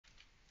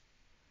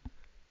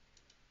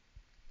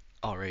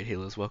Alright,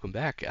 Halos, welcome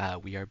back.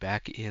 We are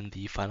back in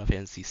the Final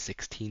Fantasy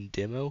XVI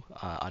demo,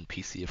 on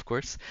PC, of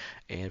course,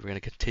 and we're going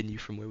to continue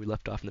from where we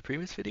left off in the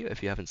previous video.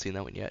 If you haven't seen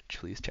that one yet,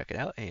 please check it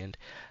out, and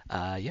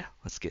yeah,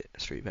 let's get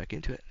straight back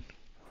into it.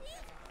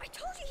 I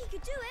told you he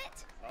could do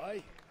it!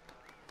 Aye.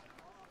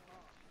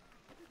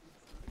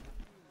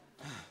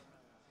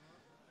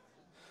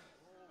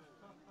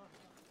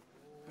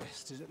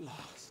 Rested at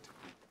last.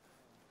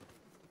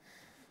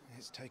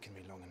 It's taken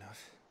me long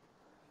enough.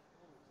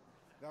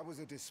 That was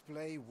a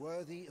display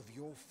worthy of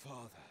your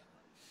father.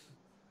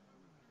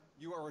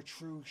 You are a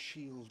true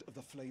shield of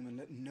the flame, and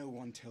let no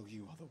one tell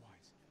you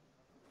otherwise.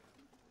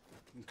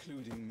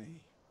 Including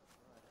me.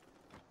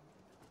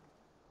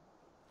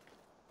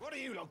 What are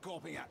you lot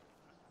gawping at?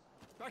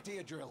 Back to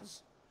your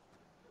drills.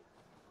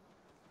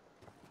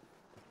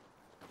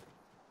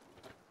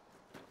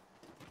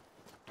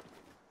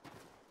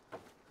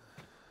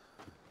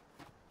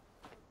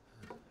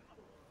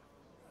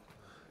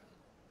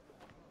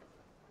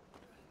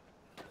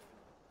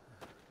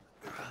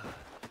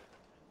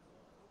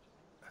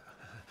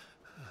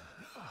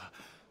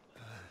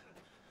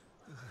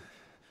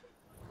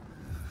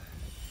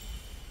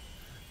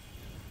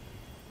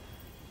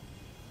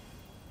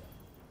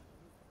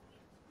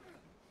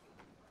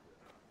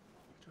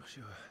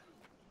 Joshua,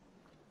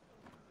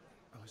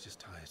 I was just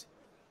tired.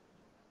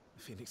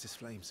 The Phoenix's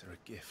flames are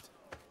a gift.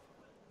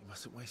 You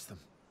mustn't waste them.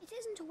 It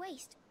isn't a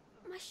waste.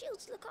 My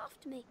shields look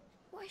after me.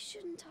 Why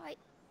shouldn't I?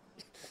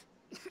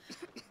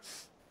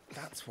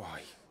 That's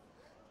why.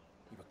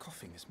 You were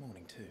coughing this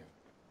morning too.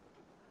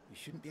 You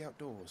shouldn't be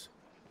outdoors.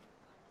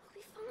 I'll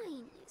be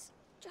fine. It's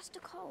just a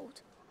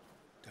cold.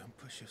 Don't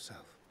push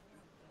yourself.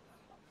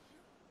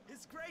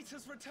 His Grace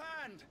has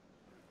returned!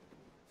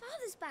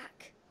 Father's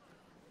back.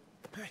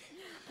 Hey.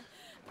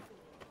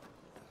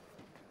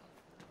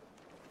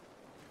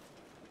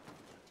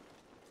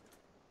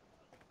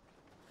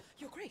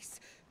 Your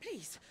Grace,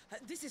 please,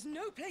 this is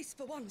no place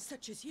for one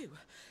such as you.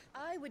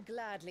 I would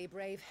gladly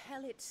brave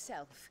hell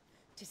itself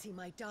to see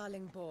my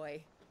darling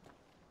boy.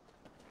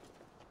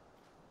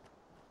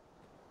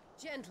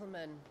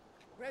 Gentlemen,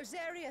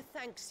 Rosaria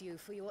thanks you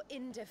for your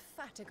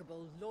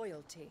indefatigable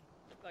loyalty.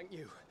 Thank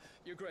you,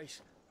 Your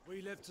Grace.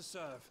 We live to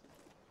serve.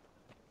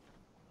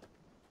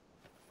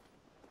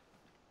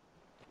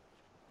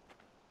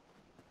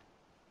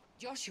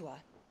 Joshua.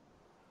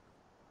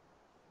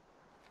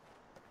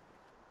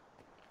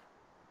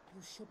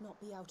 You should not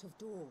be out of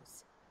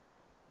doors.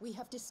 We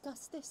have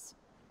discussed this.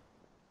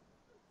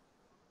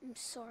 I'm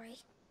sorry.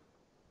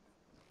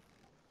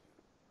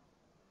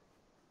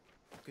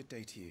 Good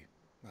day to you,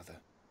 Mother.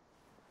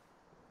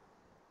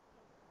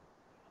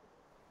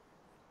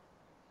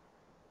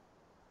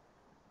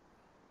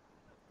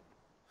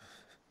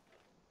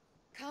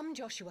 Come,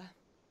 Joshua.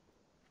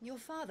 Your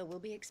father will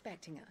be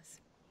expecting us.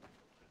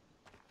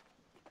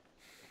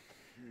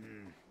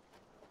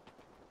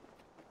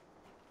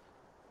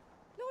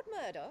 Lord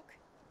Murdoch?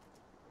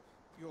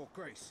 Your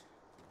Grace.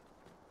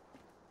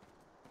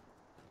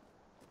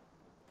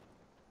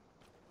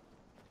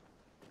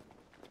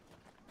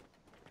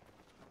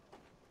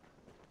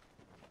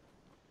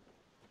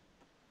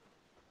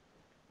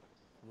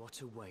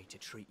 What a way to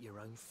treat your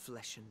own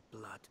flesh and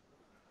blood.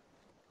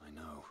 I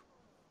know.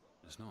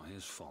 It's not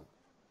his fault.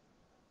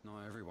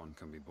 Not everyone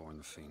can be born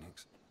the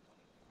Phoenix.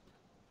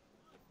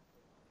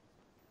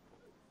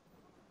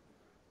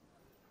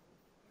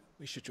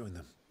 We should join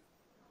them.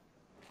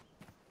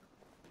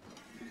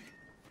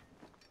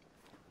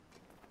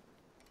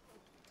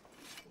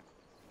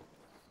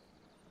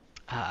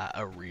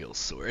 A real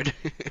sword.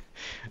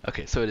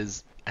 Okay, so it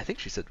is, I think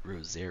she said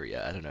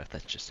Rosaria. I don't know if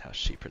that's just how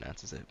she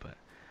pronounces it, but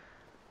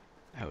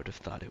I would have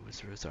thought it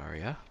was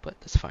Rosaria, but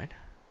that's fine.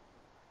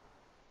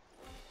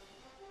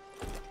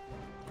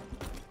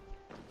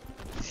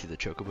 See the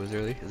chocobos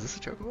early? Is this a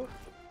chocobo?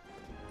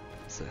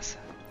 What's this?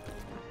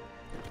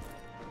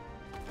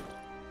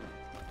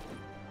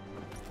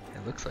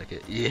 It looks like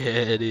it. Yeah,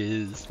 it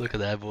is. Look at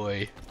that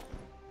boy.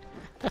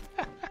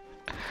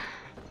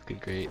 Looking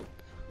great.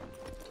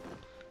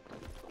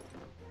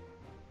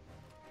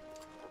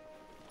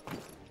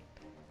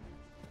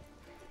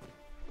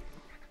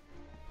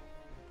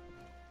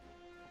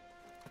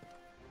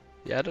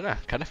 Yeah, I don't know.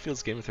 Kind of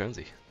feels Game of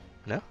Thronesy.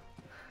 No?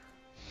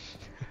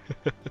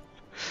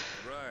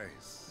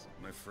 Rise,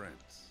 my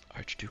friends.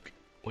 Archduke.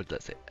 What did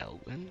that say?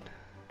 Elwyn?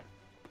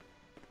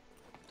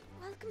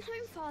 Welcome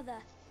home, Father.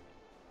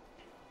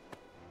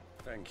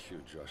 Thank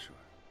you, Joshua.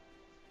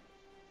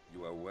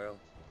 You are well,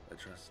 I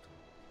trust.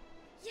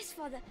 Yes,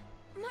 Father.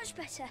 Much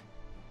better.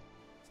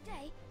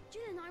 Today,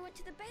 Jill and I went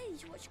to the bay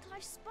to watch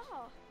Clive's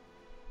spa.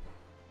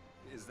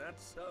 Is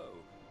that so?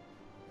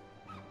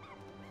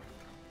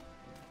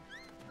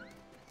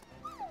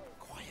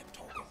 Quiet,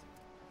 Torgal.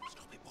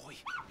 Stop it, boy.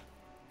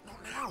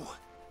 Not now.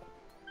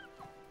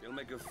 You'll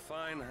make a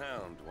fine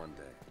hound one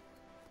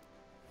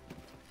day.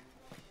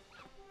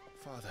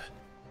 Father.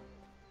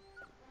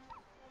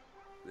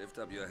 Lift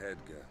up your head,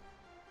 girl.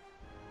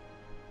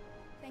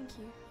 Thank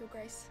you, Your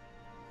Grace.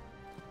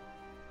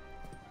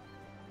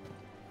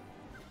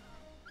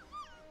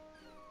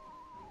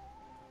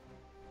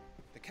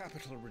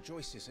 capital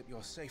rejoices at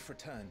your safe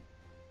return,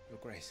 Your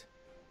Grace.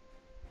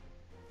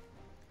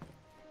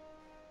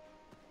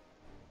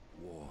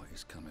 War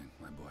is coming,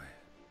 my boy.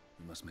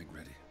 We must make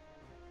ready.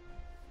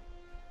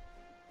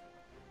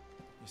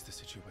 Is the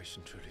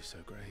situation truly so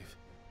grave?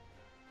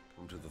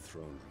 Come to the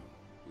throne room.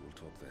 We will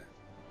talk there.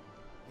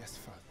 Yes,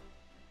 Father.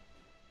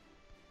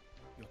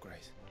 Your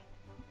Grace.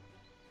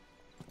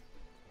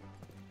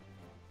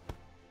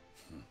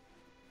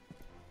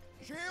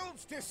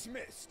 Shields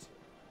dismissed!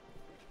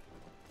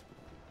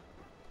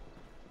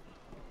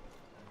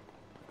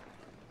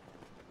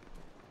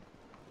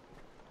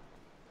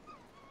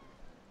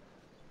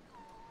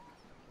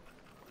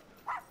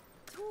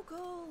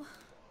 Torgal.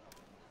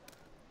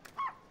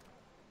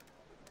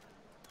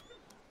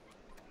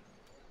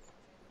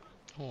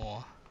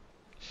 Aw.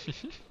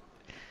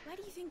 Where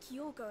do you think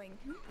you're going?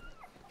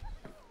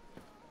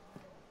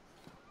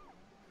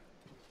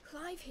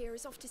 Clive here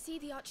is off to see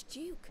the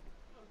Archduke.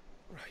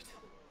 Right.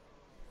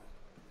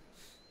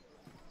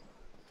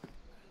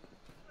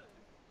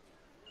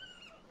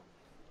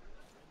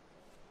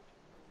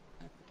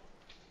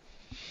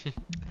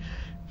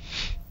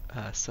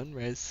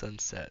 Sunrise,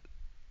 sunset.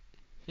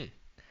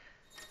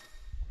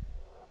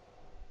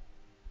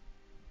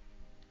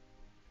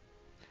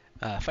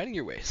 Finding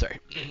your way, sorry.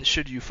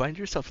 Should you find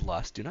yourself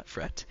lost, do not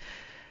fret.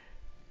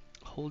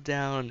 Hold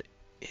down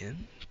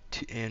in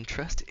and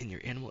trust in your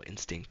animal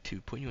instinct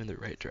to point you in the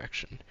right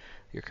direction.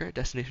 Your current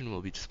destination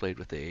will be displayed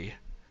with a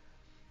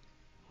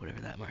whatever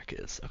that mark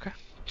is. Okay.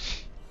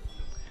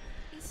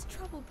 Is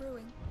trouble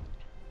brewing?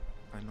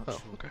 I'm not Oh,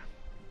 sure. okay.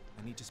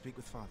 I need to speak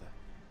with Father.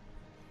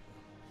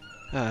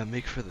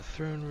 Make for the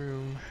throne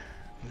room.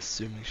 I'm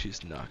assuming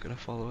she's not gonna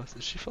follow us.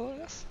 Is she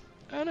following us?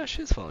 Oh no,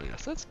 she's following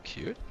us. That's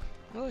cute.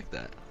 I like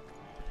that.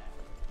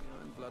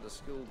 Your own blood are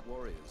skilled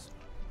warriors.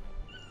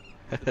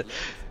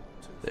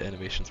 The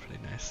animation's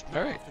pretty nice.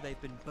 Alright. After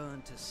they've been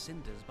burned to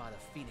cinders by the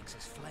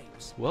Phoenix's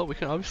flames. Well, we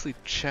can obviously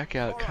check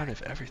out kind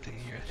of everything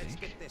here, I Let's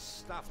think. get this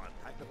stuff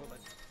unpacked before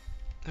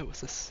the... Oh,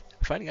 what's this?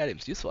 Finding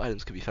items. Useful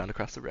items can be found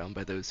across the realm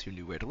by those who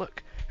know where to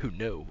look.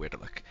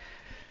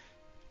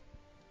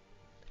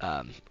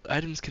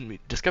 Items can be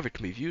discovered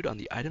can be viewed on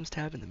the items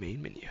tab in the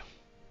main menu.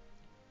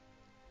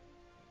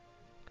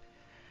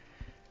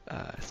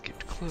 Escape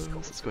to close.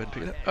 Let's go ahead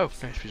and pick it up. Oh,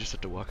 nice. We just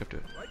have to walk up to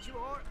it. Right you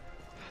are.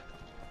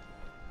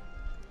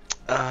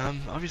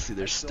 Obviously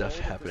there's stuff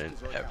happening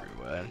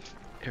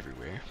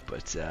everywhere,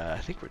 but I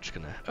think we're just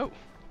gonna. Oh,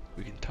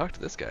 we can talk to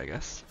this guy, I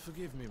guess.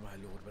 Forgive me, my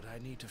lord, but I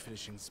need to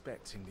finish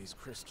inspecting these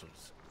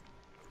crystals.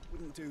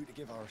 Wouldn't do to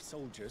give our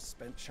soldiers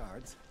spent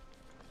shards.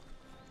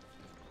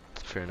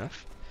 Fair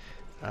enough.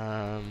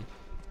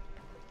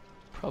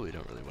 Probably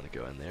don't really want to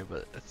go in there,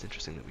 but it's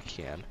interesting that we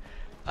can.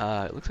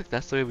 It looks like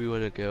that's the way we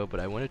want to go, but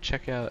I want to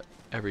check out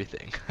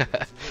everything.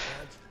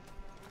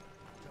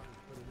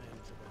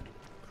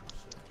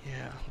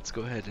 Yeah, let's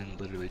go ahead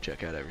and literally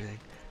check out everything.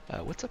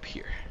 What's up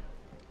here?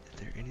 Is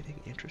there anything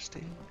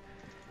interesting?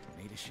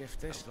 Need to shift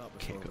this lot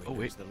Can't before go. we Oh,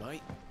 lose wait. the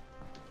light.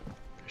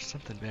 There's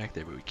something back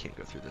there, but we can't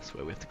go through this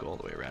way. We have to go all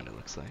the way around, it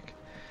looks like.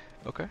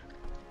 Okay.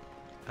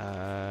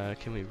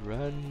 Can we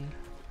run?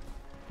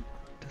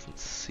 Doesn't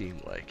seem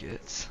like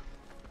it.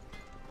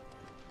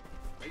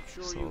 Make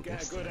sure So you I get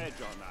guess a good then- edge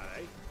on that,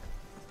 eh?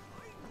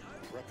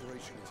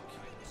 Preparation is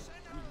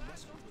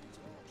key.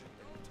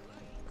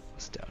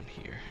 What's down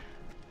here?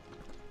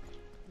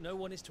 No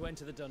one is to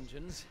enter the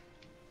dungeons,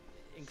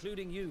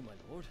 including you, my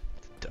lord.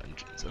 The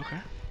dungeons. Okay,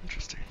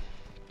 interesting.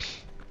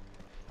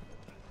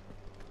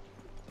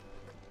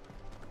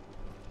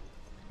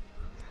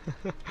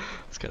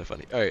 It's kind of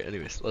funny. All right.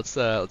 Anyways, let's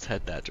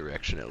head that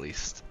direction at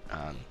least.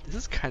 This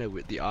is kind of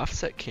weird. The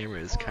offset camera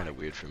is kind of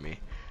weird for me.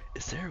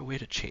 Is there a way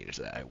to change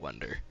that? I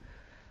wonder.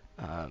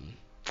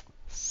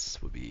 This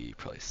would be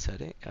probably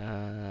setting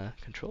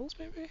controls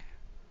maybe.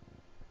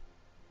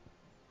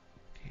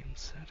 Game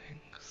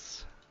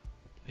settings.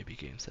 Maybe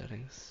game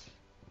settings.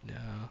 No.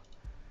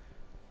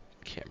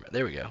 Camera.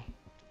 There we go.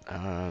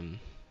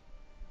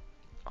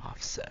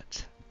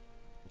 Offset.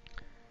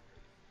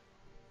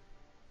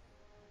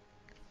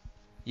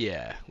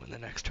 Yeah, when the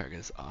next target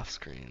is off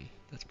screen.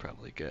 That's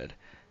probably good.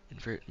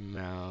 Invert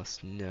mouse.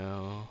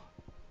 No.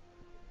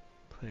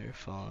 Player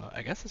follow.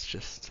 I guess it's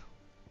just.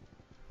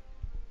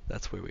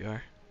 That's where we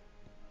are.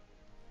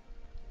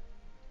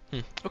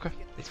 Okay,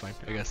 that's fine.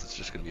 I guess it's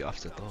just gonna be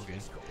offset the whole game.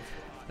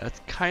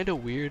 That's kind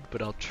of weird,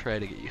 but I'll try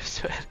to get used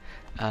to it.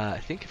 I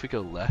think if we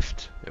go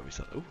left, there we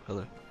saw. Oh,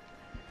 hello.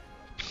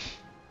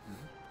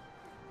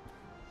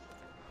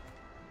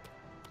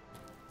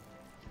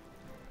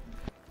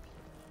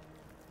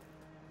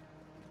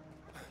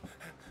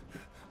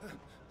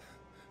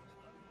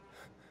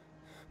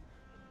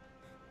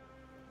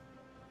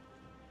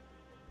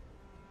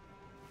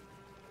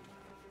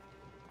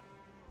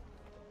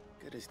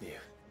 Good as new.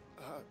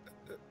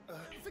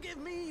 Forgive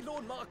me,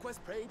 Lord Marquess,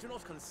 pray do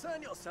not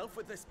concern yourself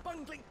with this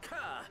bungling cur.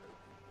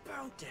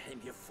 Bow to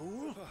him, you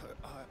fool.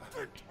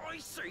 Did I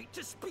say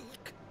to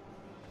speak?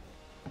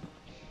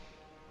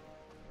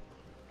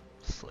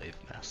 Slave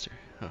master.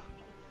 Huh.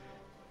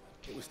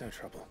 It was no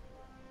trouble,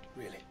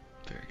 really.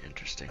 Very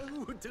interesting.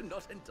 Oh, do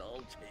not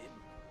indulge him.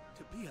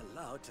 To be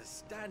allowed to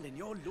stand in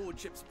your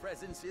lordship's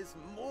presence is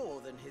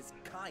more than his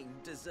kind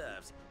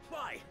deserves.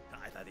 Why,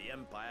 neither the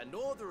Empire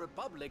nor the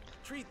Republic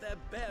treat their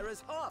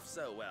bearers half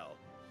so well.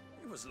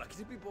 He was lucky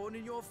to be born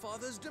in your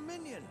father's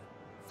dominion.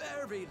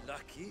 Very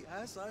lucky,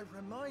 as I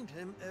remind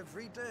him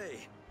every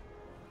day.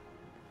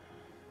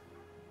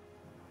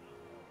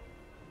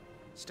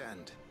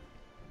 Stand,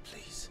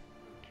 please.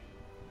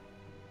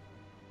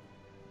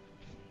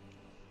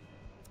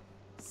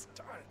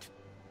 Stand.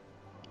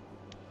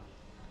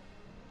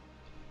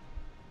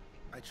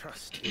 I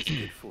trust his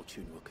good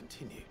fortune will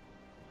continue.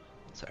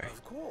 Sorry.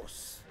 Of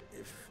course,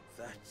 if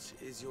that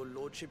is your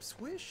lordship's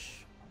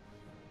wish.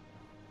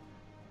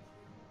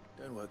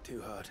 Don't work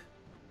too hard.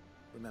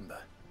 Remember,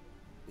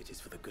 it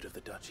is for the good of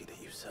the duchy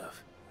that you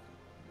serve.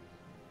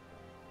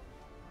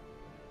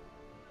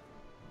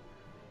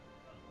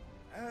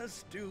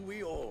 As do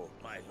we all,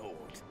 my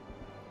lord.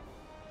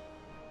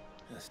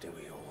 As do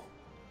we all.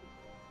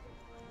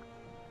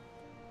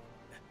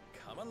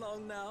 Come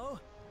along now.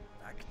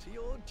 Back to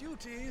your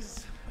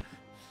duties.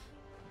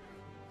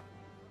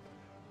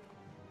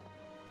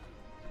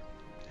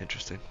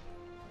 Interesting.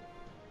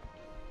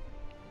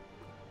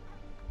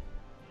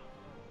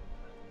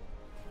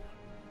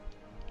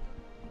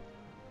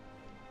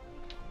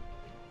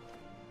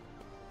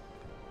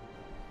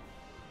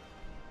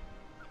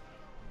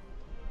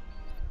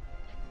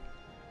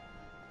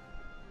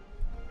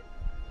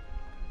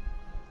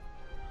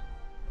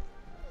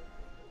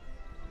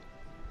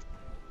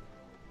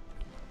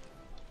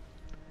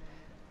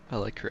 I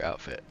like her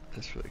outfit.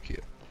 That's really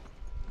cute.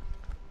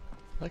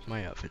 I like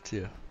my outfit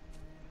too.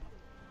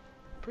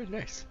 Pretty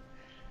nice.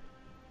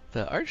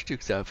 The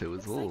Archduke's outfit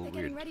was a little Looks like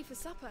they're weird, getting ready for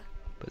supper.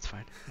 but it's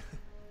fine.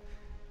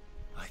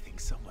 I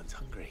think someone's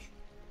hungry.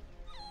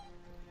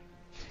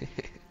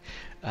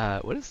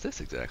 What is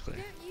this exactly?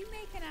 Don't you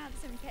make an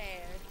handsome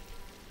pair?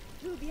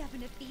 We'll be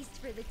having a feast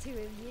for the two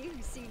of you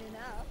soon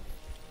enough.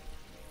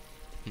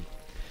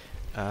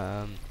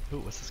 Oh,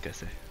 what's this guy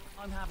say?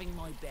 I'm having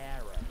my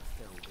bearer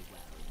filled with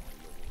well, my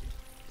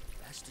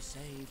lord. Best to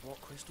save what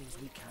crystals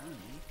we can,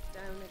 eh?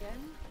 Down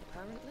again,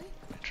 apparently.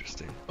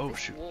 Interesting. Oh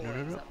shoot, no,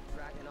 no, no. Up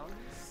dragging on.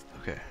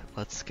 Okay,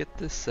 let's get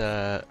this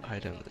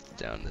item that's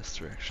down this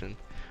direction,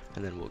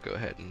 and then we'll go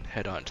ahead and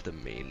head on to the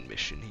main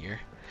mission here.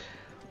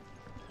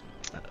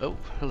 Oh,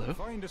 hello.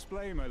 Fine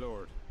display, my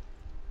lord.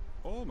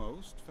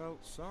 Almost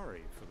felt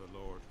sorry for the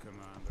Lord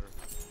Commander.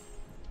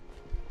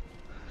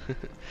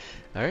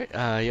 Alright,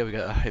 yeah, we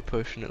got a high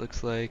potion, it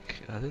looks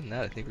like. Other than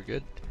that, I think we're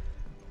good.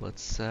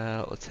 Let's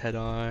head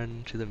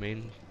on to the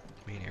main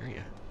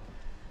area.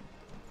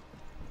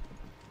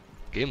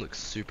 Game looks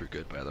super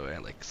good, by the way,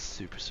 like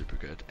super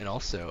good. And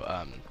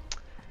also,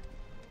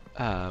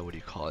 what do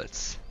you call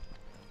it?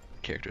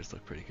 Characters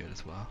look pretty good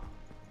as well.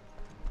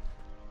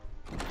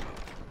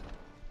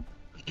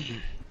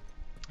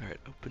 Alright,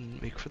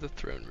 make for the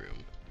throne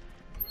room.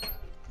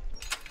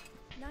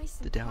 Nice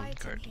The and down quiet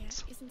in here,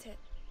 gardens. isn't it?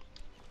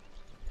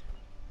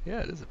 Yeah,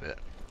 it is a bit.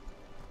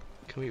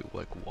 Can we,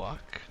 like,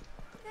 walk?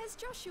 There's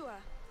Joshua.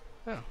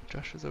 Oh,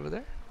 Josh is over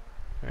there?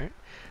 Alright.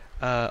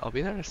 I'll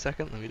be there in a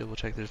second. Let me double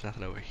check there's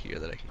nothing over here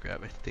that I can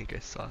grab. I think I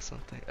saw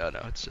something. Oh no,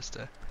 it's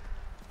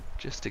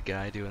just a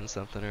guy doing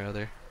something or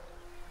other.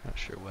 Not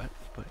sure what,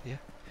 but yeah.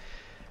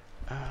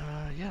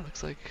 Yeah,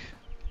 looks like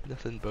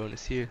nothing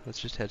bonus here. Let's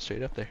just head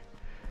straight up there.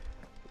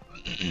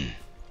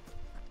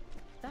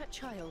 That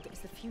child is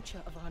the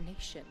future of our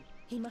nation.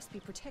 He must be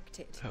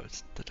protected. Oh,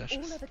 it's the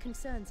Duchess. All other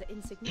concerns are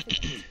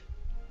insignificant.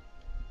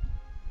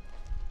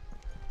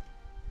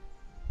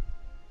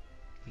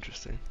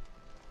 Interesting.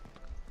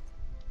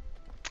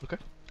 Okay,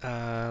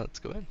 let's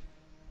go in.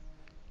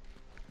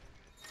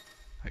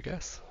 I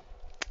guess.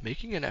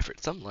 Making an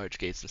effort. Some large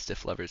gates and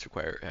stiff levers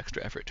require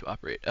extra effort to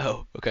operate.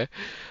 Oh, okay.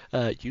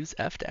 Use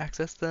F to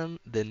access them,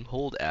 then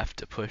hold F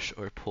to push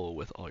or pull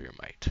with all your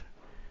might.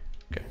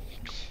 Okay.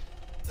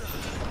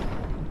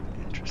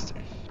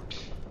 Interesting.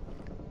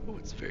 Oh,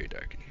 it's very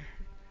dark in here.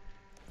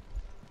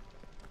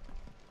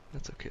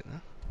 That's okay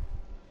though.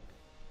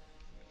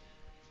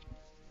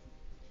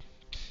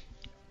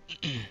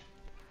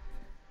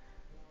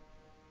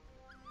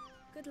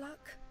 Good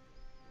luck.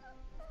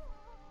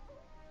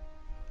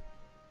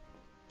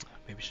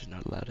 Maybe she's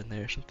not allowed in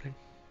there or something.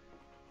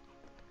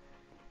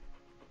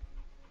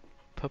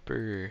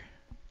 Pupper.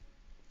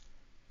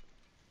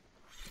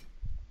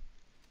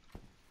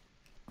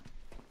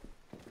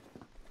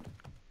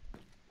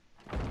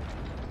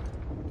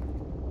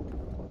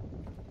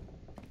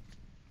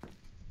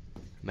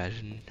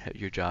 Imagine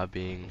your job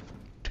being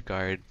to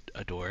guard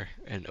a door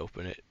and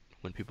open it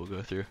when people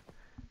go through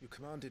You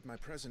commanded my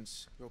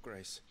presence, Your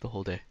Grace. the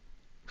whole day.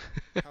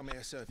 How may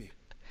I serve you?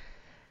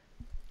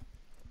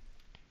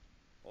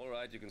 All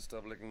right, you can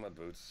stop licking my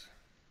boots.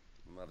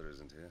 Mother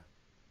isn't here.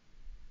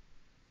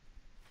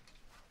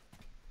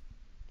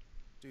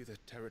 Do the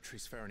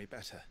territories fare any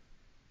better?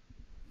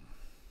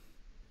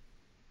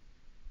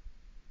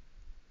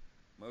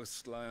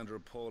 Most lie under a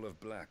pall of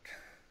black.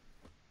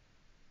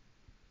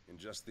 In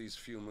just these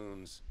few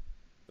moons,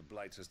 The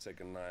Blight has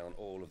taken nigh on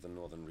all of the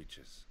northern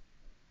reaches.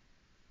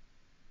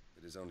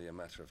 It is only a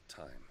matter of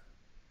time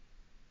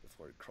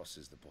before it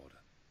crosses the border.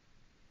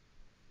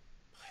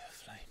 By the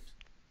flames.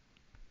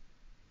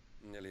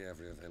 Nearly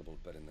every available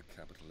bed in the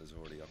capital is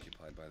already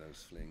occupied by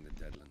those fleeing the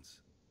Deadlands.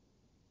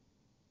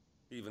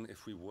 Even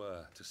if we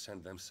were to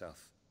send them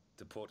south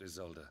to Port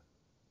Isolde,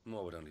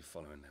 more would only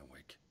follow in their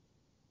wake.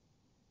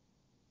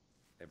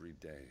 Every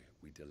day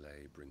we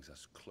delay brings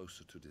us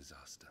closer to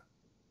disaster.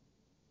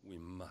 We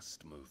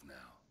must move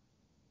now.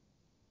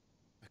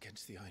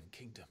 Against the Iron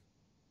Kingdom.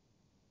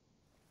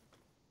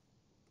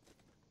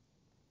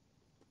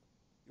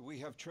 We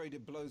have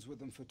traded blows with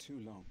them for too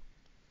long.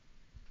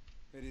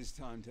 It is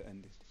time to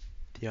end it.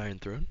 The Iron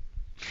Throne?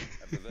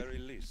 At the very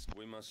least,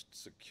 we must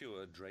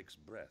secure Drake's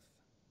breath.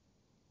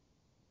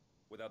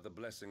 Without the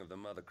blessing of the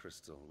Mother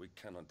Crystal, we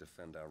cannot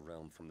defend our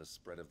realm from the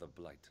spread of the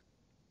Blight.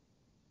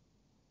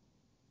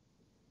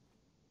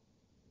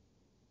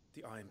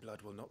 The Iron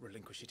Blood will not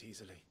relinquish it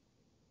easily.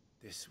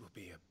 This will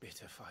be a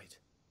bitter fight.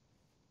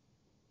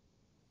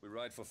 We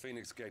ride for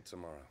Phoenix Gate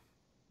tomorrow.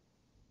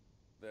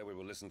 There we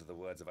will listen to the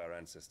words of our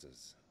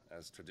ancestors,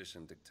 as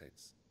tradition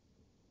dictates.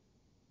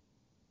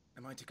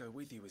 Am I to go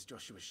with you as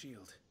Joshua's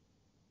shield?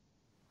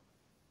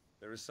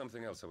 There is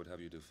something else I would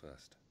have you do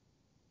first.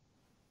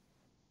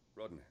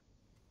 Rodney.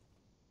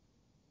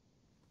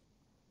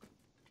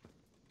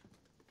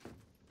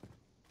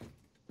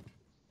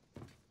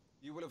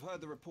 You will have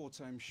heard the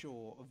reports, I am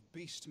sure, of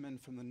beastmen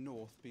from the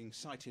north being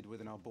sighted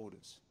within our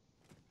borders.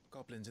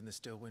 Goblins in the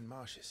Stillwind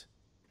Marshes.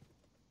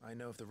 I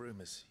know of the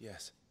rumors,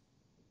 yes.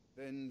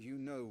 Then you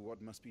know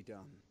what must be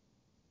done.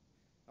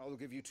 I will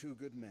give you 2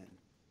 good men.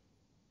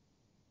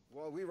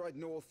 While we ride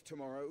north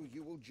tomorrow,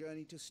 you will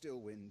journey to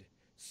Stillwind,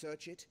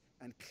 search it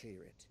and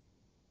clear it.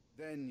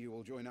 Then you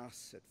will join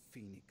us at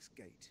Phoenix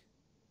Gate.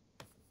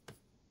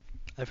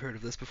 I've heard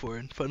of this before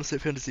in Final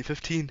Fantasy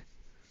XV.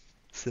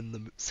 Send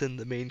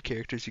the main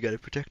characters you gotta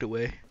protect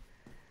away.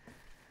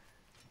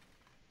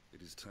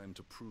 It is time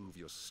to prove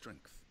your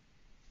strength.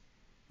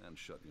 And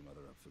shut your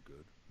mother up for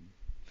good.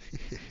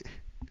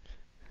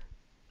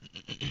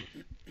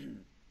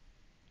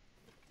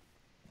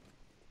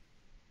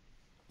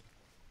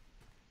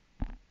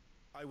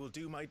 I will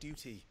do my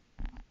duty,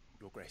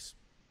 Your Grace.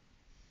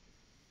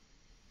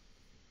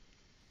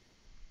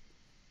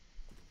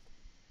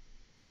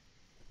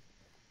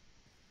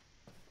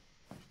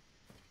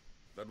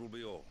 That will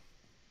be all.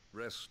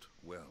 Rest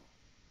well.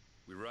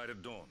 We ride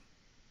at dawn.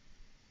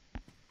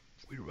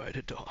 We ride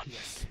at dawn.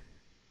 Yes,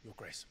 Your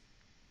Grace.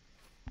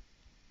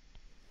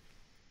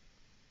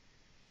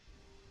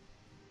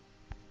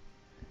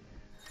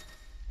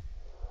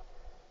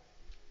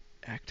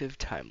 Active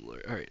Time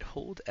Lure. Alright,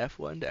 hold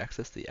F1 to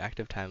access the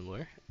Active Time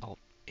Lure, Alt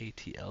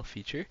ATL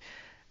feature.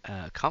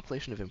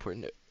 Compilation of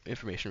important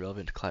information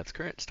relevant to Clive's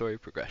current story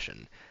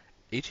progression.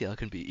 ATL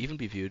can even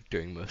be viewed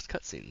during most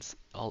cutscenes.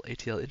 All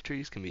ATL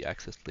entries can be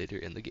accessed later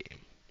in the game.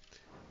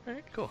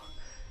 Alright, cool.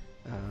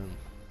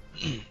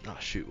 Oh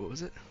shoot, what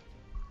was it?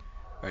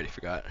 I already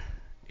forgot.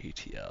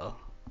 ATL.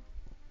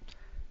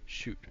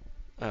 Shoot.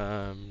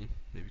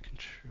 Maybe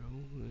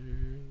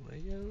controller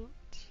layout?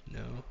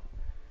 No.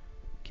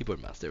 Keyboard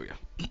and mouse, there we go.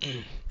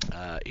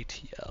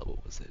 ATL,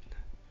 what was it?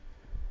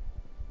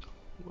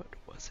 What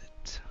was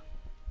it?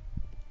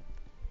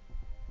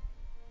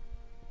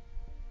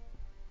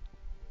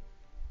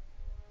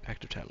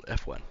 Active time,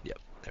 F1, yep,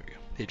 there we go.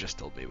 He just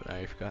told me, but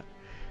I forgot.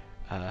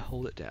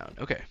 Hold it down.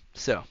 Okay,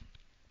 so,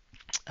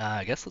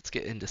 I guess let's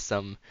get into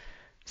some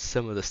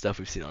of the stuff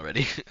we've seen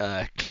already.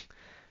 The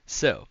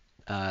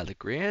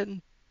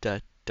Grand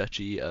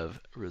Duchy of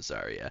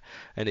Rosaria,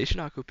 a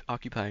nation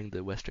occupying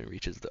the western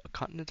reaches of the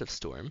continent of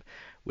Storm,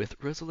 with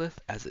Rosalith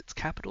as its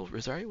capital.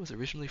 Rosaria was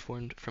originally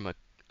formed from a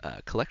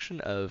collection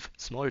of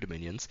smaller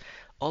dominions,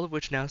 all of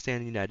which now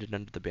stand united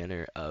under the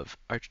banner of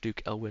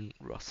Archduke Elwyn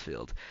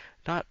Rosfield.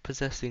 Not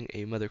possessing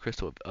a mother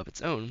crystal of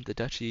its own, the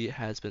duchy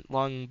has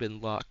long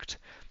been locked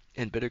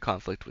in bitter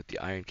conflict with the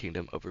Iron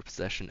Kingdom over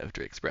possession of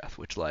Drake's Breath,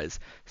 which lies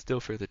still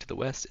further to the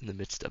west in the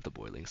midst of the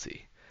boiling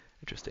sea.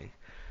 Interesting.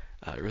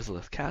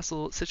 Rosalith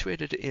Castle,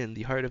 situated in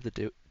the heart of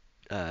the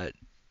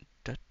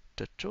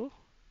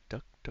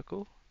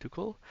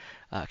Ducal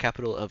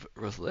capital of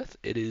Rosalith.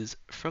 It is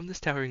from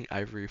this towering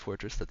ivory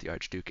fortress that the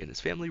Archduke and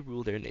his family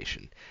rule their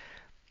nation.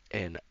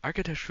 An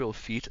architectural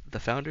feat the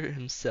founder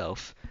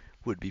himself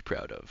would be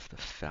proud of. The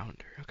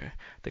founder, okay.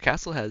 The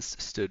castle has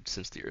stood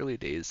since the early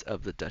days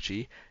of the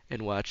duchy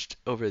and watched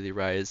over the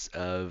rise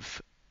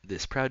of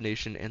this proud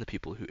nation and the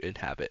people who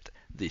inhabit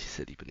the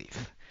city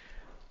beneath.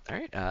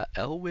 Alright,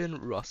 Elwyn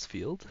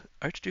Rosfield,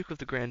 Archduke of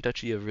the Grand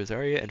Duchy of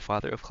Rosaria and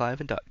father of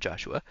Clive and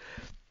Joshua,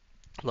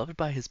 loved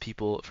by his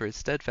people for his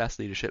steadfast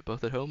leadership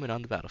both at home and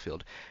on the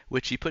battlefield,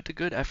 which he put to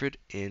good effect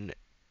in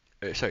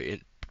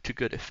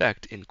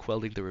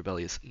quelling the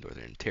rebellious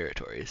northern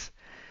territories.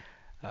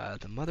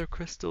 The Mother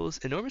Crystals,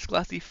 enormous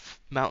glassy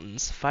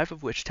mountains, 5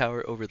 of which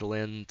tower over the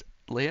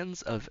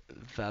lands of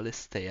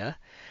Valisthea.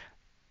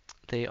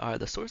 They are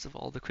the source of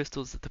all the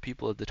crystals that the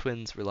people of the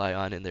Twins rely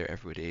on in their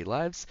everyday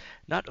lives.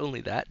 Not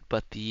only that,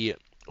 but the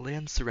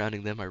lands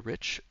surrounding them are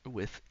rich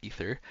with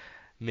ether,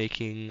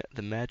 making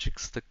the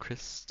magics the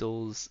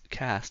crystals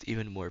cast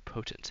even more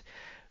potent.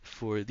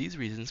 For these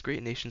reasons,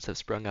 great nations have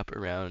sprung up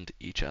around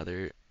each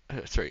other,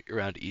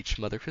 around each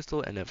mother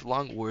crystal, and have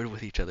long warred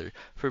with each other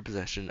for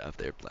possession of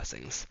their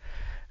blessings.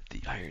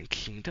 The Iron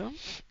Kingdom,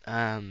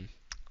 lay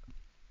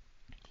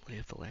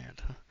of the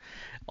land, huh?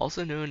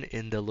 Also known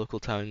in the local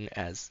tongue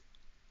as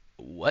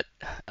what?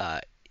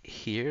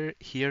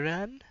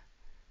 Hiran?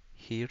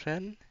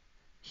 Hiren?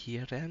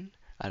 Hiren?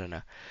 I don't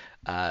know.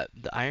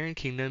 The Iron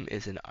Kingdom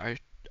is an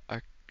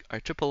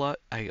archipelago.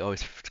 I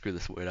always screw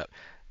this word up.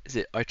 Is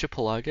it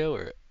archipelago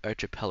or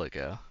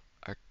archipelago?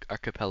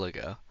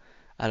 Archipelago.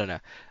 I don't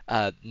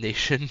know.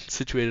 Nation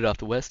situated off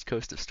the west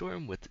coast of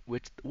Storm,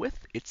 with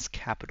its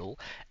capital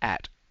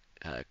at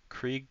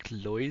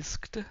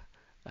Kriegloist.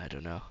 I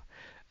don't know.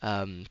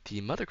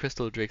 The Mother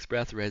Crystal Drake's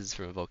Breath rises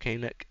from a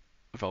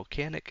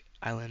volcanic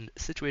island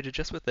situated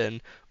just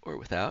within or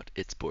without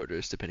its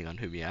borders, depending on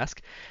whom you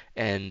ask,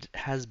 and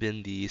has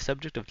been the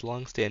subject of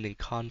long-standing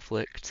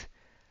conflict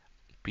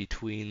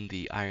between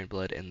the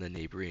Ironblood and the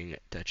neighboring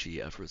Duchy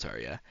of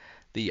Rosaria.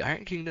 The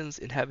Iron Kingdom's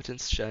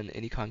inhabitants shun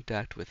any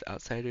contact with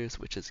outsiders,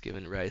 which has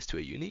given rise to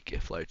a unique,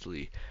 if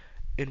largely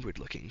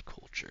inward-looking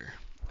culture.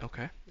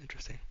 Okay,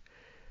 interesting.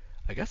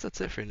 I guess that's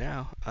it for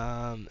now.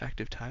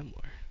 Active time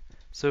lore.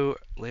 So,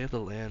 lay of the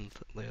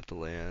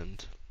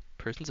land,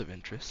 persons of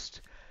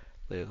interest,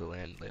 lay of the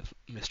land,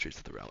 mysteries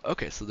of the realm.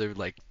 Okay, so they're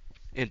like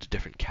into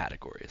different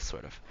categories,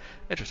 sort of.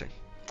 Interesting.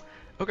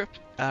 Okay,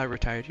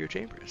 retire to your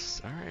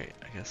chambers. Alright,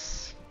 I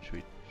guess, should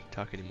we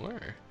talk anymore?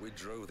 Or? We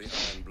drove the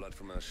Ironblood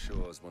from our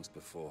shores once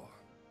before,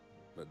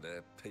 but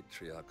their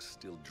patriarch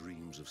still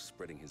dreams of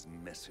spreading his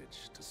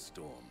message to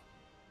Storm.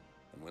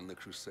 And when the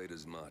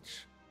Crusaders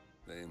march,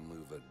 they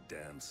move a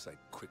damn sight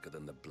quicker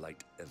than the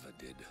Blight ever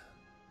did.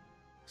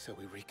 So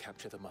we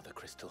recapture the Mother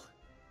Crystal,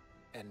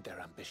 end their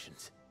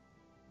ambitions,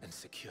 and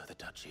secure the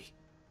Duchy.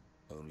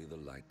 Only the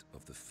light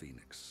of the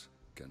Phoenix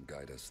can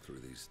guide us through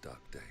these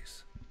dark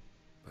days.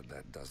 But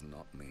that does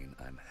not mean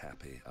I'm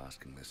happy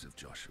asking this of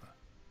Joshua.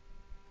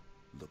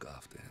 Look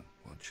after him,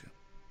 won't you?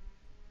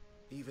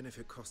 Even if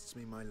it costs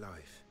me my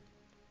life.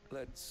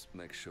 Let's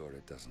make sure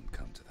it doesn't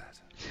come to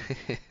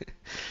that.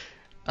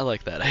 I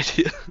like that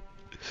idea.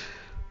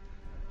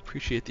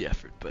 Appreciate the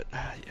effort, but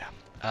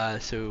yeah.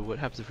 So what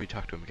happens if we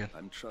talk to him again?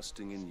 I'm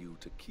trusting in you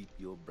to keep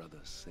your brother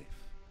safe.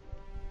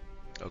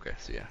 Okay,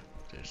 so yeah,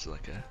 there's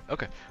like a...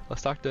 Okay,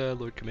 let's talk to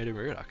Lord Commander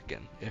Murdoch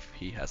again, if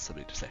he has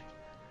something to say.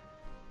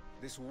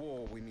 This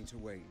war we mean to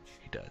wage.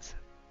 He does.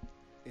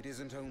 It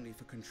isn't only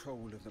for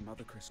control of the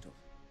Mother Crystal.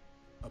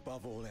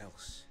 Above all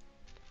else,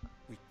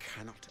 we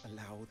cannot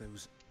allow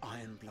those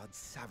Ironblood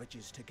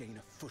savages to gain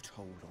a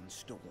foothold on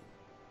Storm.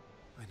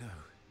 I know.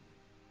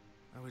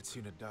 I would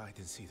sooner die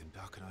than see them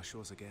darken our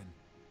shores again.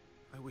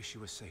 I wish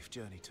you a safe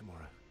journey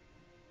tomorrow.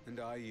 And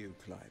I you,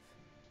 Clive.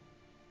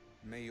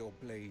 May your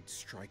blade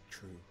strike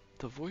true.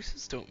 The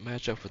voices don't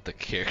match up with the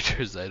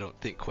characters, I don't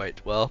think,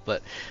 quite well,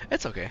 but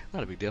it's okay.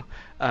 Not a big deal.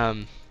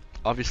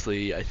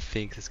 Obviously, I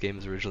think this game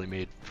was originally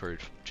made for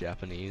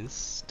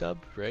Japanese dub,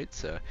 right?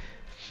 So,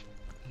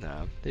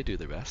 no, they do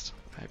their best.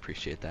 I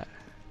appreciate that.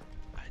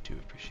 I do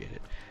appreciate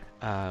it.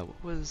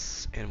 What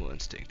was Animal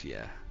Instinct?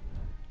 Yeah.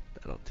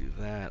 That'll do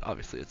that.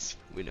 Obviously,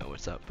 we know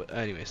what's up, but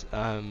anyways,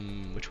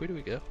 which way do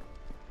we go?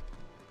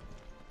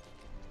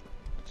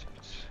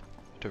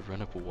 To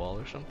run up a wall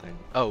or something?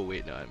 Oh,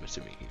 wait, no, I'm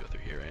assuming you can go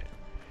through here, right?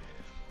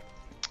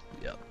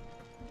 Yep.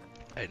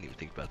 I didn't even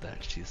think about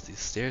that. Jeez, these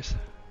stairs.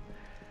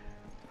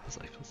 I was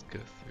like, let's go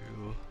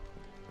through.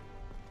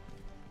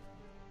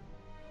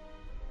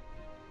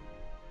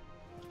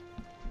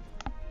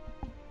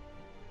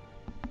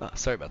 Oh,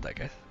 sorry about that,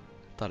 guys.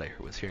 Thought I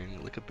was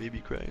hearing like a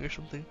baby crying or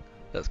something.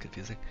 That was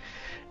confusing.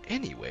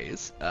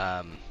 Anyways,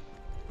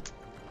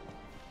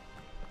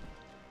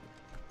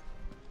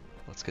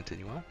 let's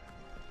continue on.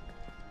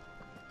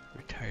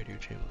 Retire to your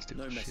chamber. Let's do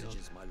no shield.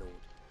 messages, my lord.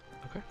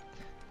 Okay.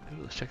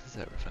 Maybe let's check this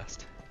out real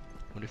fast.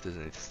 Wonder if there's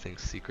anything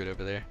secret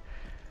over there.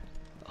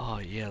 Oh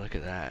yeah, look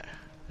at that.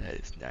 That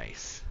is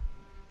nice.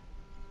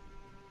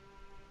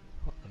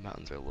 Well, the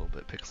mountains are a little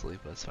bit pixely,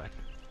 but it's fine.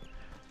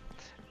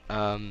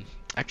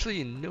 Actually,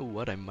 you know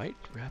what? I might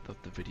wrap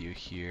up the video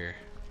here.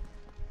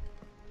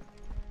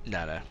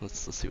 Nah,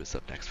 let's see what's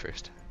up next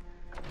first.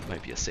 It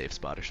might be a safe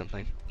spot or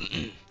something.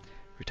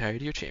 Retire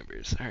to your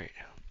chambers. All right.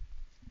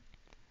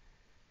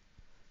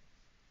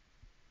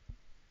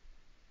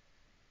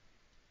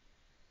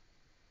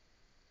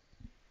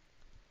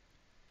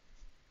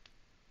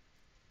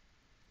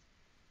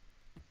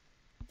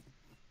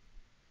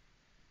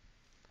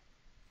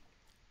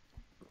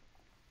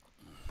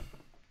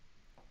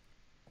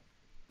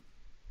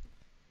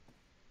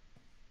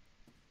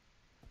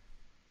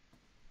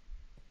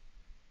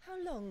 How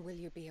long will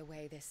you be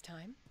away this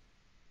time?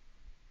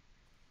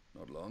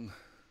 Not long.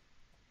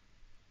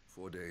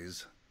 4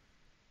 days,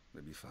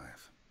 maybe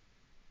 5.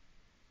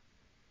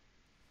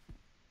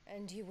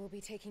 And you will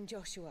be taking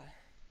Joshua?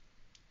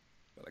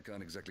 But I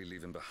can't exactly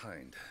leave him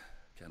behind,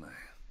 can I?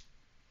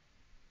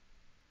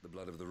 The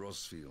blood of the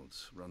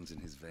Rosfields runs in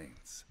his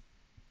veins.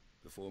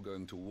 Before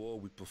going to war,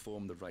 we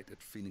perform the rite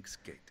at Phoenix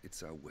Gate.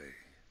 It's our way.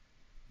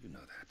 You know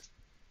that.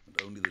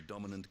 And only the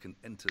dominant can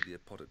enter the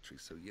apothecary,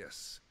 so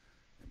yes,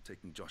 I'm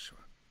taking Joshua.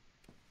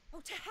 Oh,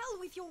 to hell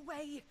with your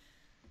way!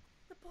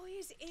 The boy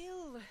is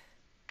ill.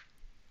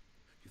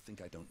 You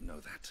think I don't know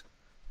that?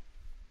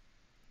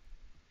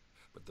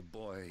 But the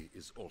boy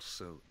is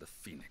also the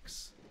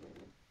Phoenix.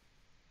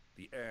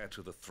 The heir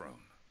to the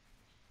throne.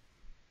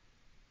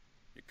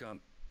 You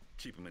can't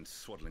keep him in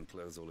swaddling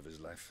clothes all of his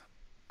life.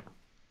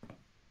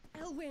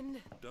 Elwyn!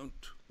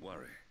 Don't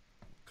worry.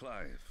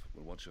 Clive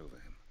will watch over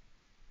him.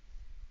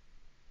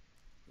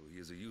 Though he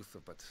is a youth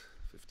of but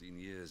 15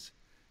 years,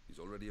 he's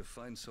already a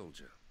fine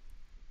soldier.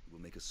 He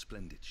will make a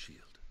splendid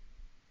shield.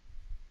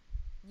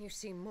 You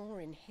see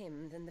more in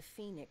him than the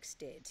Phoenix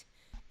did.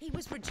 He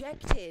was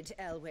rejected,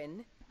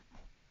 Elwyn.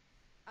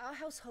 Our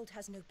household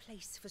has no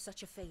place for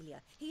such a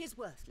failure. He is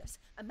worthless,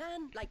 a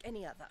man like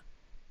any other.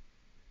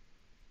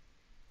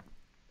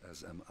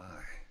 As am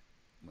I,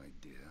 my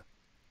dear.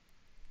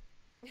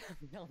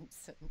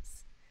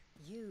 Nonsense.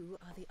 You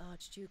are the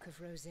Archduke of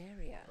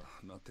Rosaria. Oh,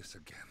 not this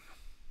again.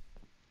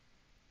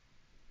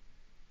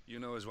 You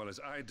know as well as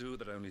I do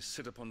that I only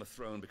sit upon the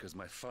throne because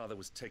my father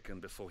was taken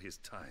before his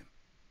time.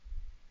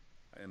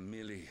 I am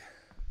merely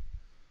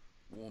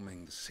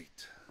warming the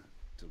seat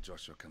till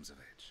Joshua comes of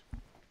age.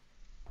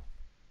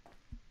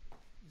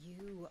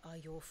 You are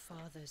your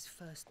father's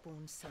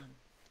firstborn son,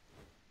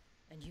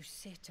 and you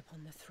sit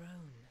upon the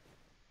throne.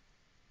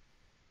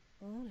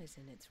 All is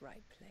in its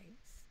right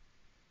place.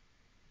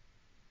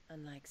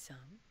 Unlike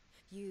some,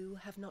 you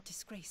have not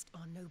disgraced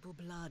our noble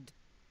blood.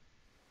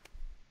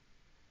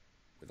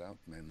 Without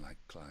men like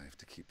Clive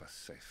to keep us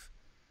safe,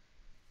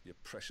 your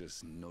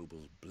precious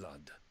noble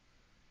blood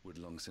would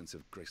long since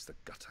have graced the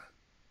gutter.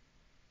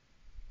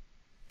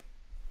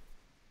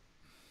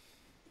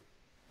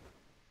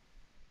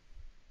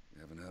 We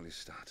have an early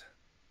start.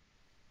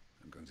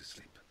 I'm going to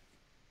sleep.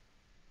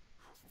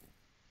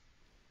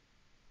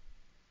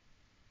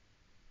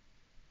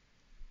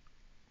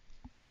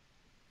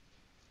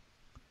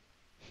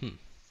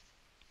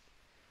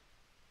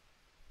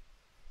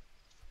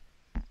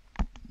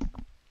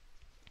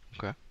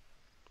 Okay.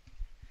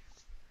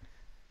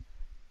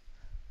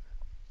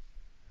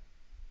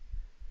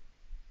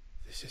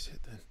 This is it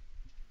then.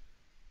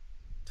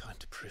 Time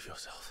to prove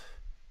yourself.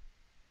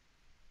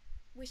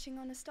 Wishing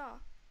on a star?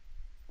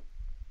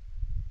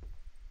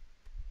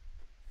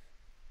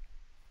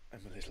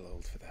 I'm a little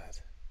old for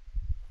that.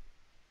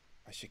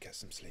 I should get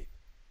some sleep.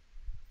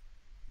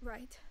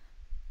 Right.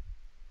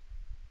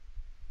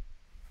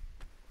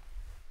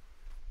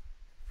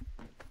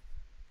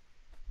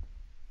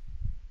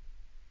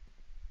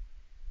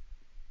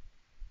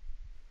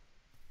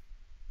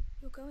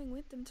 You're going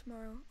with them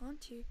tomorrow,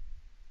 aren't you?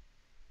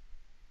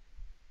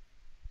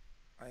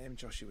 I am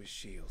Joshua's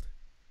shield.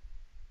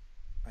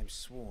 I'm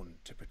sworn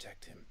to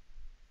protect him.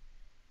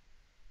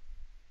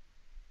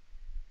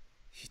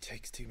 He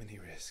takes too many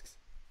risks.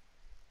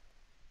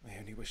 I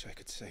only wish I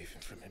could save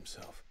him from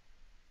himself.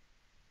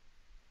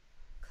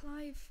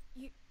 Clive,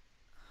 you...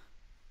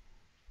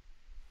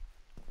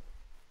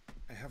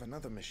 I have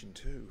another mission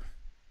too.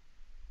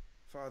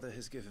 Father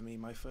has given me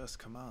my first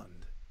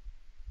command.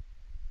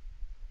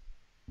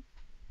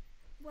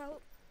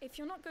 Well, if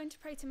you're not going to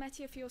pray to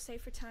Metia for your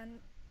safe return,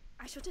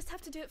 I shall just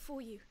have to do it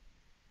for you.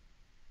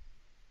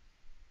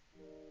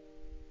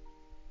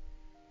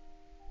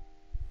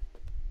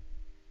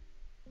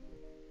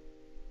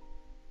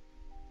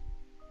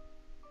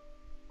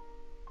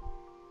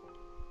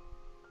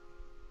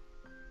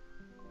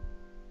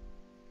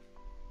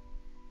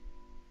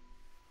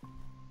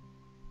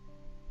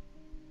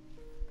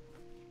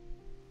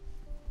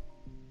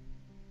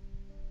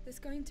 There's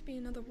going to be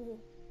another war,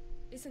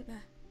 isn't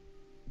there?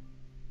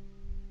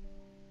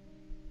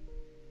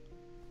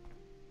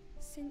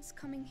 Since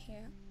coming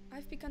here,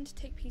 I've begun to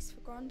take peace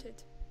for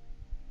granted.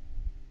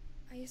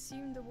 I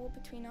assumed the war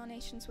between our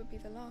nations would be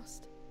the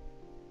last.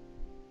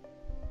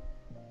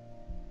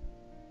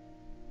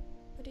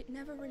 But it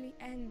never really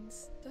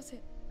ends, does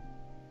it?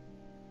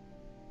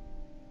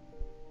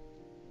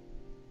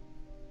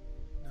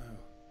 No.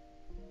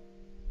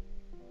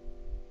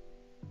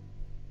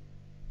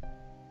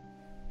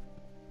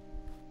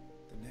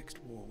 The next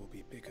war will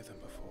be bigger than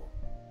before.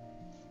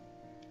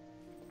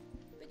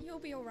 But you'll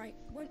be alright,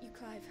 won't you,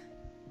 Clive?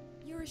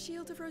 You're a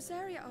shield of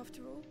Rosaria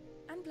after all,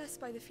 and blessed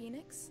by the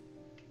Phoenix.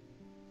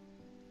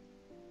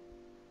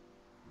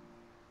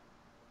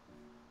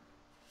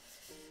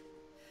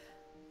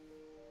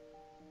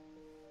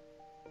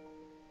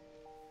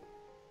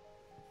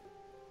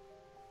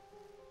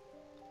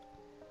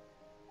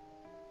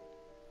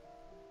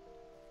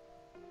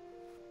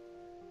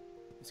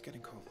 It's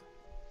getting cold.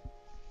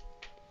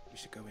 We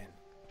should go in.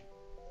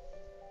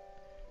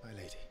 My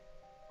lady.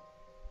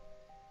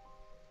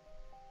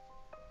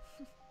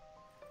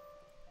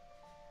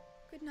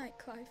 Good night,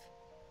 Clive.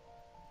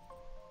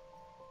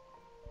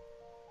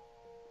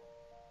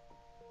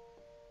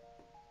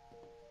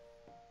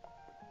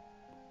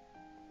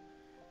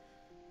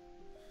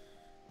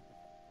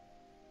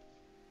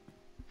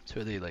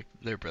 So are they like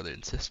their brother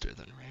and sister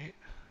then, right?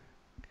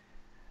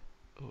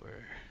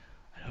 Or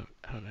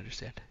I don't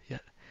understand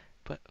yet,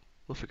 but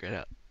we'll figure it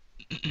out.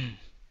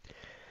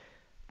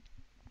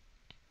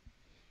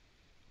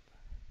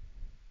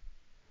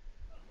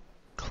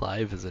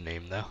 Clive is a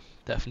name though,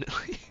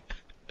 definitely.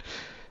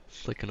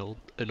 It's like an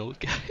old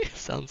guy.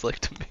 Sounds like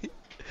to me.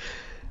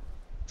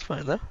 It's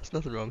fine though. There's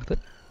nothing wrong with it.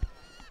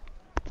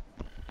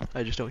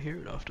 I just don't hear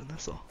it often.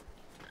 That's all.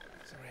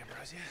 Sorry,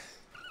 Ambrosia.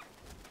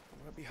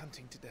 I won't be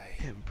hunting today.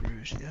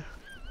 Ambrosia.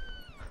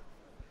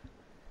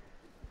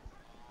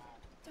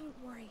 Don't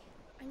worry.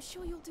 I'm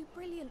sure you'll do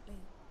brilliantly.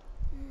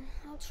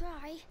 I'll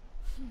try.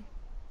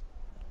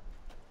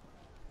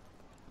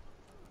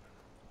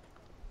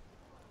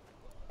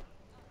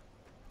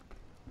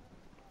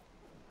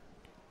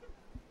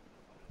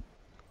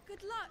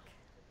 Good luck.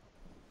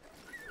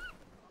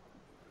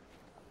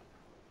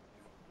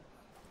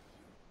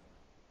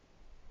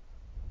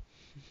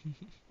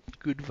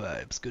 Good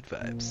vibes, good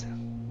vibes.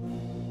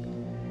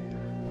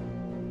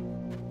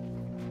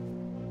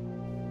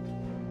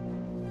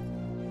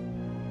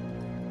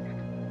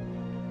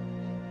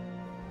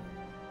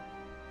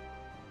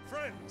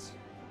 Friends,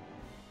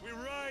 we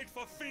ride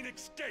for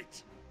Phoenix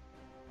Gate.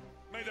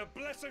 May the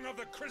blessing of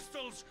the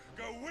crystals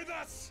go with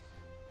us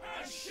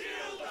and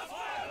shield the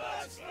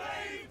Firebird's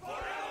flame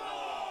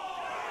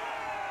forevermore!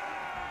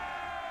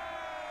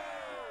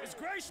 His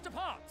Grace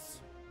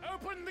departs!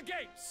 Open the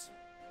gates!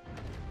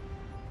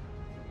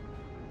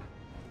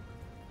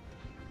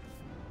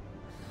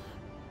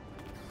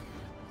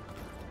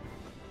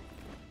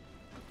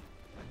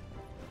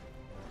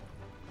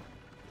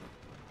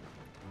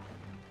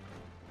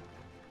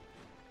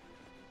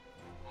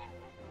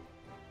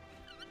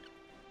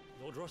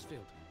 Lord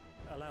Rossfield,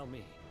 allow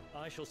me.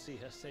 I shall see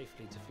her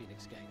safely to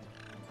Phoenix Gate.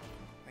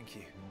 Thank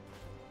you.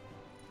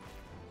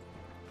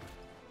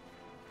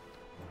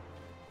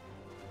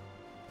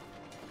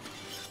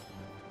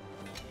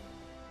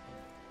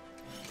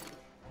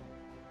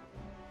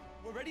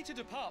 We're ready to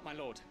depart, my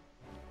lord.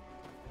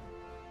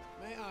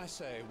 May I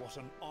say what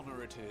an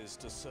honor it is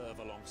to serve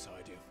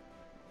alongside you?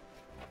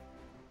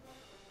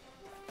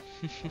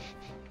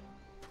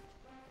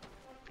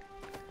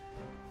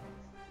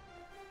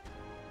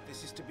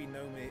 This is to be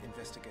no mere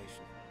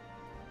investigation.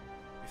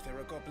 If there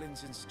are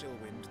goblins in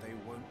Stillwind, they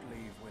won't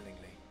leave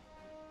willingly.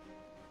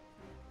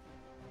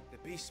 The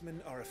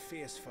Beastmen are a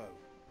fierce foe.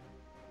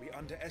 We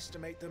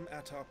underestimate them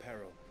at our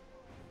peril.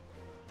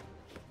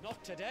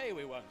 Not today,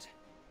 we won't.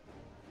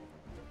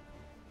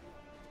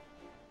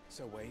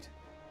 Sir Wade,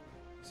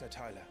 Sir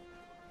Tyler,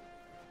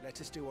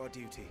 let us do our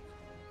duty.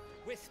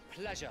 With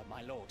pleasure,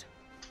 my lord.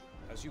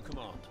 As you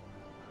command.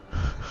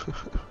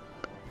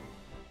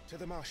 To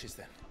the marshes,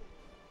 then.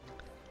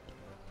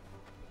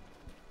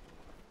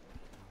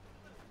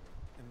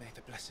 And may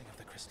the blessing of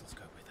the crystals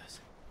go with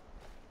us.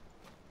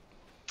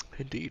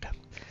 Indeed.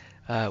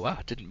 Wow,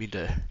 didn't mean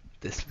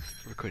this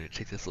recording to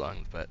take this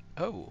long, but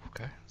oh,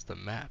 okay, it's the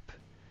map.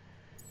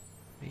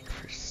 Make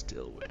for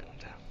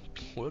Stillwind.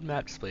 World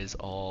map displays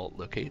all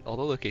the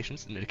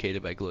locations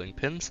indicated by glowing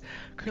pins,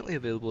 currently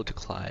available to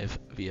Clive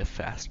via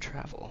fast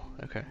travel.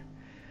 Okay.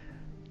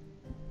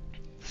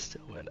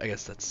 Stillwind. I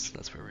guess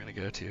that's where we're gonna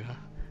go to, huh?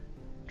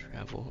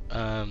 Travel.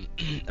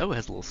 Oh, it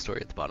has a little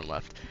story at the bottom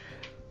left.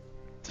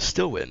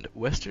 Stillwind,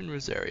 Western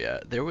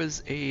Rosaria. There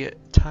was a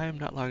time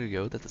not long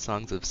ago that the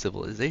songs of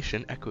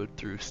civilization echoed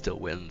through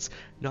Stillwind's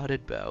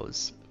knotted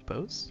boughs.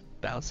 Boughs?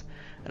 Boughs?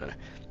 I don't know.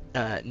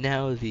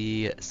 Now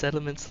the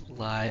settlements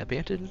lie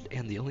abandoned,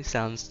 and the only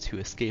sounds to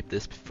escape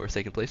this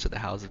forsaken place are the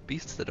howls of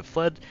beasts that have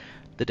fled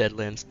the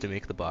Deadlands to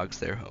make the bogs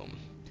their home.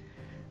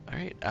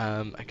 Alright,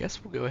 I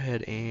guess we'll go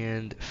ahead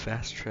and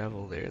fast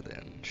travel there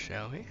then,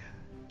 shall we?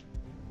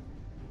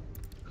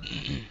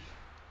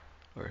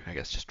 Or I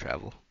guess just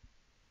travel.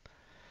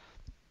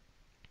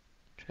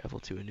 Travel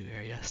to a new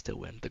area,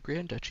 Stillwind, the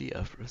Grand Duchy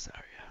of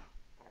Rosaria.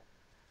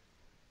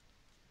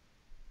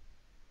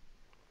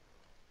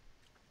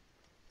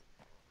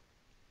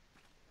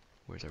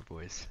 Where's our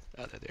boys?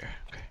 Oh, they're there.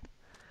 Okay.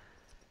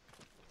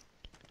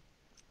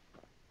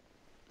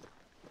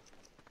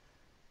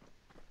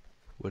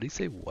 What do you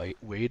say?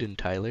 Wade and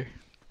Tyler?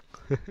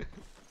 Good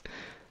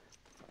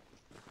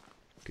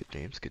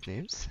names, good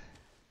names.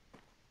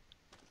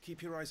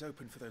 Keep your eyes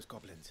open for those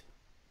goblins.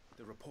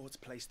 The reports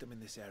place them in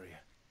this area.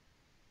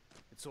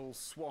 It's all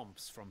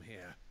swamps from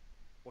here.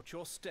 Watch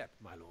your step,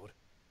 my lord.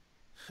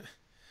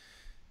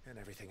 And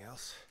everything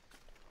else.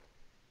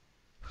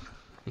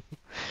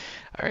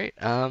 Alright,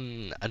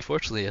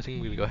 unfortunately, I think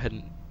I'm gonna go ahead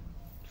and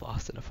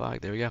lost in a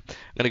fog. There we go.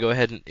 I'm gonna go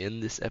ahead and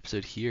end this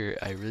episode here.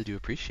 I really do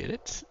appreciate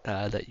it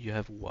that you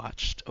have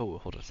watched. Oh,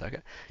 hold on a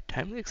second.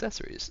 Timely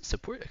accessories.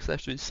 Support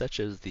accessories such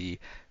as the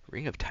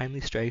Ring of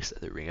Timely Strikes,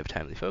 the Ring of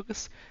Timely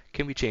Focus,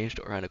 can be changed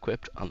or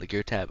unequipped on the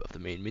gear tab of the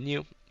main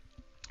menu.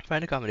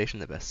 Find a combination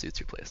that best suits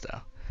your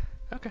playstyle.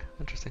 Okay,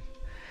 interesting.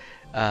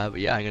 But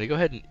yeah, I'm gonna go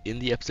ahead and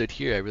end the episode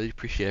here. I really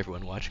appreciate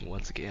everyone watching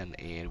once again,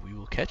 and we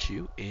will catch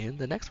you in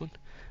the next one.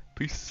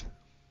 Peace.